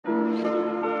Hey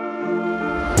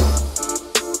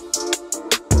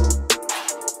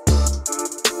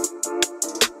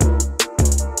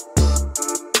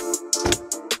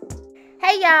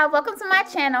y'all, welcome to my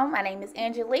channel. My name is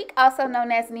Angelique, also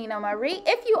known as Nino Marie.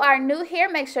 If you are new here,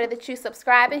 make sure that you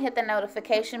subscribe and hit the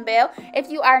notification bell. If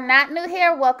you are not new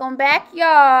here, welcome back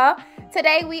y'all.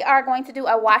 Today we are going to do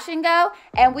a wash and go,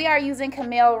 and we are using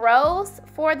Camille Rose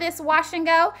for this wash and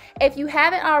go. If you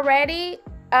haven't already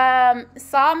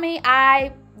saw me,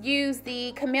 I use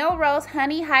the Camille Rose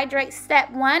Honey Hydrate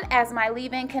Step 1 as my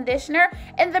leave-in conditioner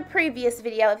in the previous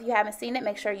video. If you haven't seen it,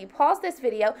 make sure you pause this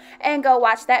video and go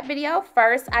watch that video.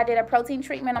 First, I did a protein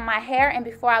treatment on my hair, and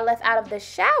before I left out of the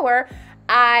shower,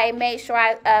 I made sure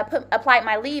I applied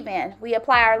my leave-in. We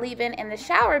apply our leave-in in the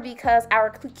shower because our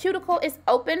cuticle is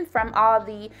open from all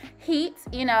the heat,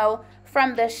 you know,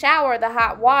 from the shower, the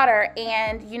hot water,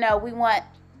 and, you know, we want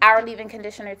our leave-in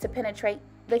conditioner to penetrate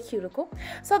the cuticle.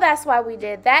 So that's why we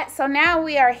did that. So now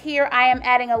we are here. I am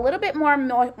adding a little bit more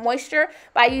moisture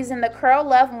by using the Curl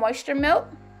Love Moisture Milk.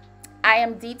 I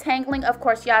am detangling. Of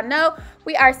course, y'all know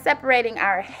we are separating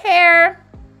our hair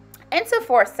into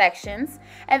 4 sections,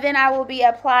 and then I will be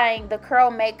applying the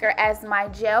Curl Maker as my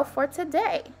gel for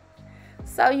today.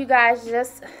 So you guys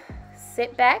just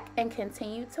sit back and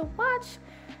continue to watch,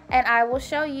 and I will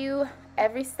show you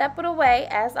every step of the way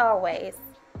as always.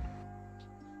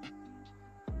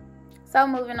 So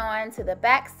moving on to the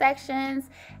back sections,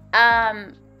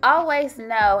 always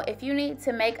know if you need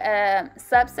to make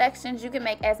subsections, you can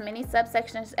make as many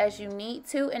subsections as you need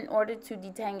to in order to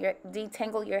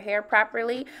detangle your hair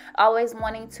properly. Always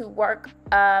wanting to work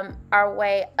our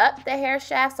way up the hair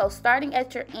shaft, so starting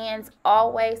at your ends,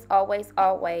 always.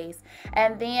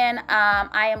 And then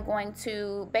I am going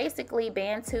to basically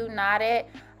bantu knot it,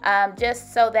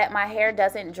 just so that my hair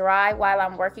doesn't dry while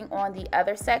I'm working on the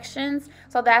other sections.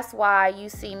 So that's why you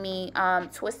see me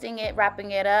twisting it,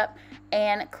 wrapping it up,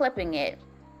 and clipping it,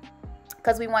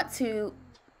 because we want to,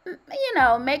 you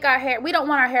know, make our hair, we don't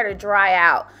want our hair to dry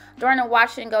out. During a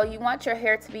wash and go, you want your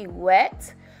hair to be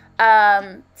wet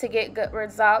to get good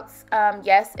results.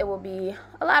 Yes, it will be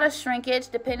a lot of shrinkage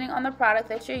depending on the product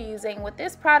that you're using. With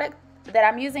this product that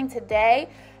I'm using today,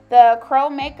 the Curl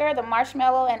Maker, the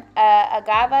marshmallow and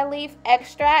agave leaf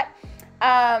extract,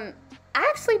 I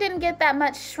actually didn't get that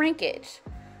much shrinkage.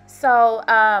 So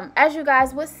as you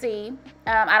guys would see,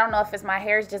 I don't know if it's my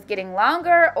hair is just getting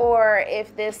longer or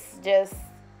if this just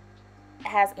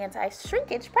has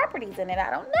anti-shrinkage properties in it. I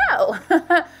don't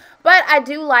know. But I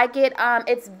do like it.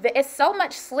 It's so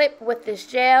much slip with this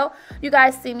gel. You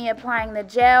guys see me applying the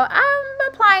gel.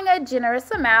 I'm applying a generous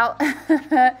amount.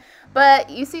 But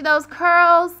you see those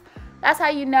curls? That's how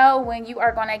you know when you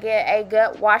are going to get a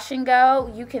good wash and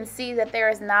go. You can see that there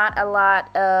is not a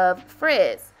lot of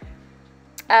frizz.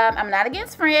 I'm not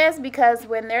against frizz, because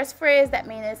when there's frizz, that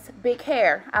means it's big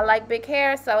hair. I like big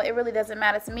hair, so it really doesn't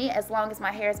matter to me as long as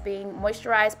my hair is being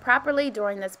moisturized properly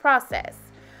during this process.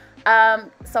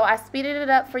 So I speeded it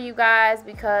up for you guys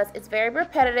because it's very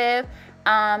repetitive.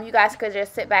 You guys could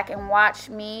just sit back and watch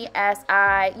me as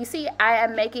you see I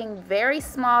am making very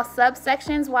small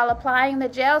subsections while applying the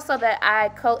gel so that I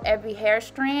coat every hair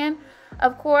strand,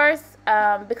 of course,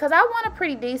 because I want a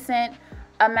pretty decent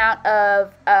amount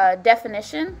of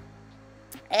definition.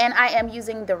 And I am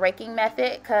using the raking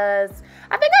method because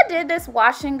I think I did this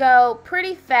wash and go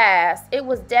pretty fast. It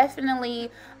was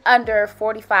definitely under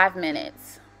 45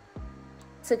 minutes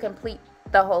to complete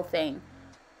the whole thing.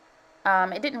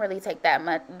 It didn't really take that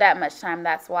much time.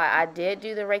 That's why I did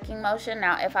do the raking motion.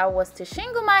 Now, if I was to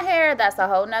shingle my hair, that's a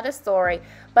whole nother story.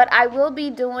 But I will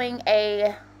be doing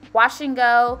a wash and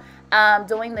go,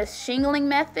 doing this shingling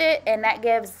method, and that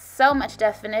gives so much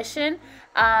definition.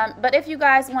 But if you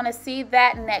guys want to see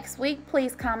that next week,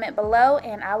 please comment below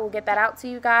and I will get that out to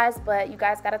you guys. But you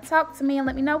guys got to talk to me and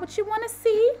let me know what you want to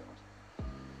see.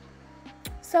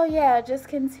 So yeah, just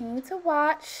continue to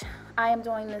watch. I am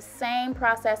doing the same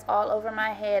process all over my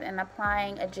head and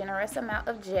applying a generous amount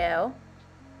of gel.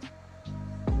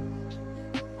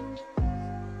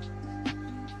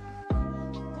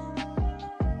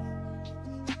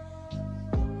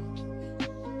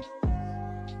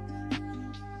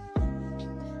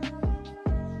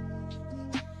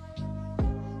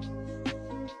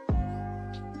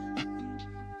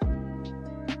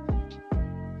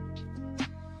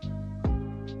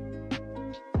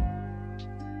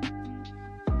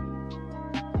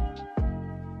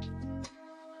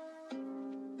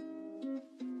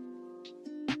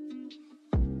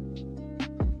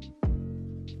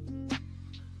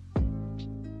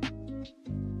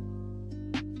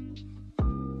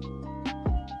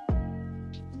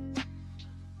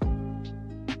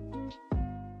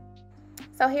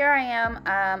 So here I am.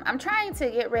 I'm trying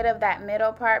to get rid of that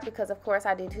middle part because of course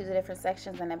I do 2 different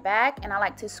sections in the back, and I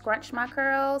like to scrunch my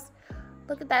curls.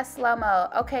 Look at that slow-mo.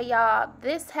 Okay, y'all,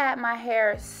 this had my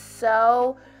hair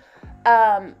so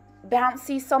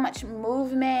bouncy, so much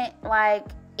movement, like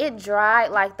it dried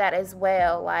like that as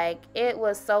well. Like it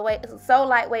was so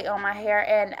lightweight on my hair,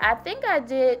 and I think I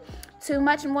did too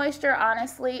much moisture,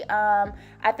 honestly.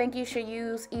 I think you should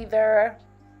use either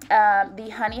the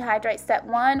Honey Hydrate Step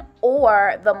 1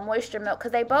 or the Moisture Milk,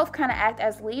 because they both kind of act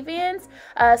as leave-ins.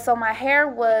 So my hair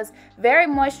was very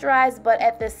moisturized, but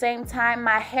at the same time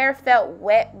my hair felt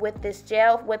wet with this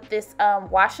gel, with this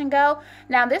Wash and Go.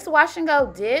 Now this Wash and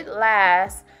Go did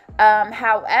last,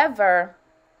 however,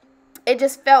 it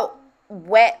just felt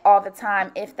wet all the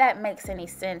time, if that makes any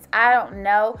sense. I don't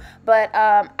know, but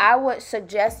I would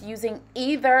suggest using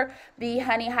either the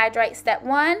Honey Hydrate Step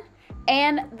 1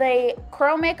 and the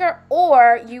curl maker,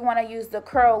 or you want to use the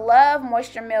Curl Love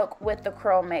Moisture Milk with the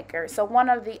curl maker. So one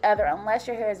or the other, unless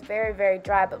your hair is very, very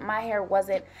dry. But my hair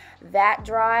wasn't that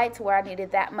dry to where I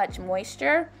needed that much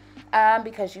moisture,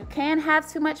 because you can have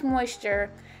too much moisture,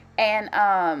 and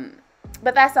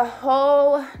but that's a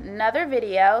whole nother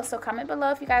video. So comment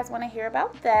below if you guys want to hear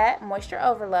about that moisture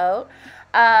overload.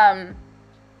 But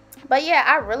yeah,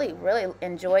 I really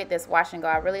enjoyed this Wash and Go.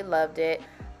 I really loved it.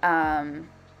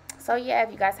 So yeah,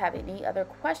 if you guys have any other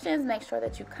questions, make sure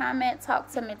that you comment.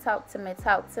 Talk to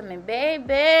me,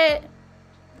 baby.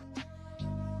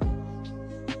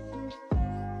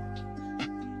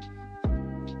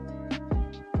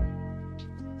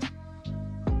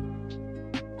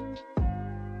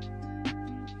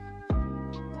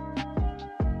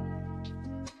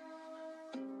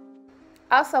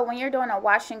 Also, when you're doing a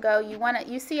Wash and Go,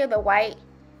 you see the white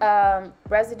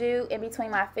residue in between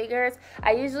my fingers.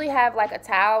 I usually have like a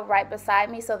towel right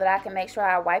beside me so that I can make sure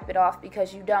I wipe it off,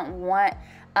 because you don't want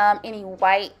any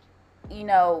white, you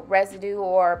know, residue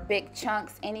or big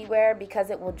chunks anywhere,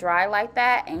 because it will dry like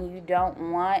that, and you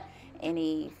don't want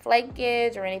any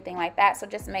flakage or anything like that. So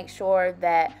just make sure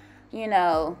that, you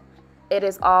know, it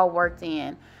is all worked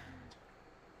in.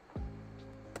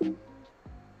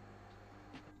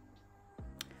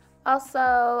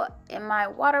 Also, in my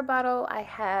water bottle, I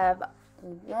have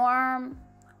warm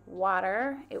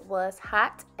water. It was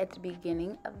hot at the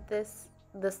beginning of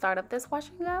the start of this Wash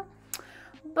and Go,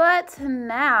 but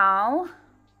now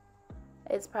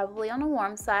it's probably on the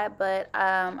warm side. But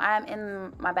I'm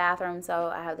in my bathroom,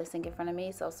 so I have the sink in front of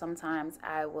me, so sometimes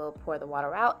I will pour the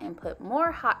water out and put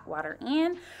more hot water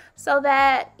in, so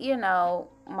that, you know,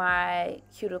 my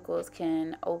cuticles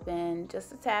can open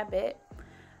just a tad bit,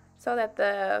 so that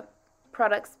the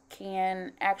products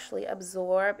can actually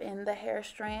absorb in the hair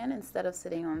strand instead of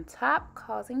sitting on top,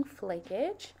 causing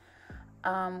flakage.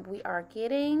 We are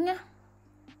getting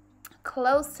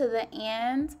close to the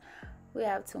end. We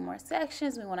have 2 more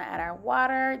sections. We want to add our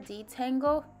water,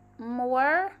 detangle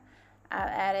more. I've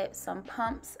added some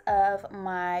pumps of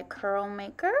my curl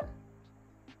maker,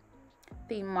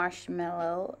 the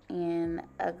marshmallow and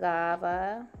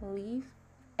agave leaf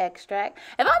extract.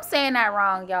 If I'm saying that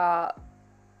wrong, y'all,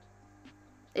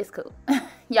 it's cool.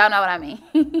 Y'all know what I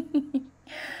mean.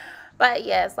 But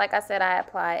yes, like I said, I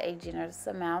apply a generous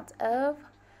amount of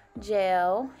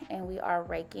gel, and we are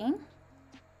raking.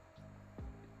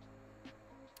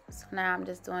 So now I'm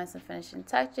just doing some finishing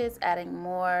touches, adding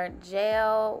more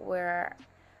gel where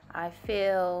I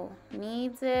feel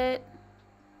needs it.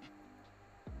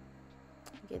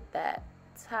 Get that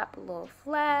top a little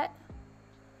flat.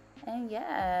 And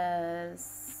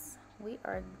yes, we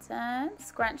are done.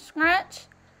 Scrunch, scrunch.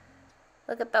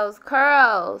 Look at those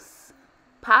curls.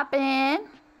 Pop in.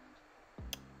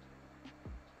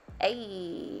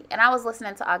 Hey. And I was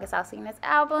listening to August Alsina's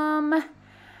album.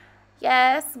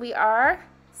 Yes, we are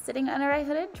sitting under a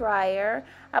hooded dryer.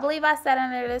 I believe I sat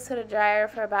under this hooded dryer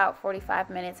for about 45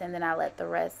 minutes, and then I let the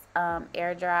rest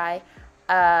air dry.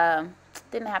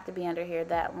 Didn't have to be under here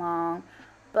that long.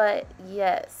 But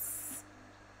yes,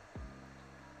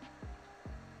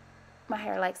 my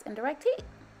hair likes indirect heat.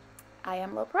 I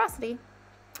am low porosity.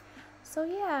 So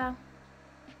yeah,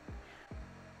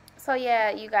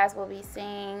 you guys will be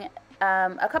seeing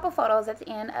a couple photos at the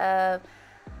end of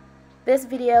this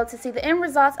video to see the end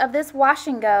results of this Wash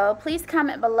and Go. Please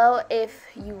comment below if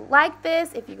you like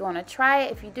this, if you're going to try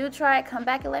it. If you do try it, come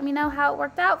back and let me know how it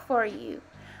worked out for you.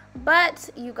 But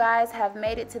you guys have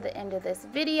made it to the end of this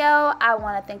video. I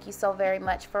want to thank you so very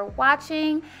much for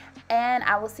watching, and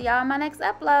I will see y'all in my next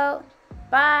upload.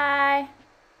 Bye.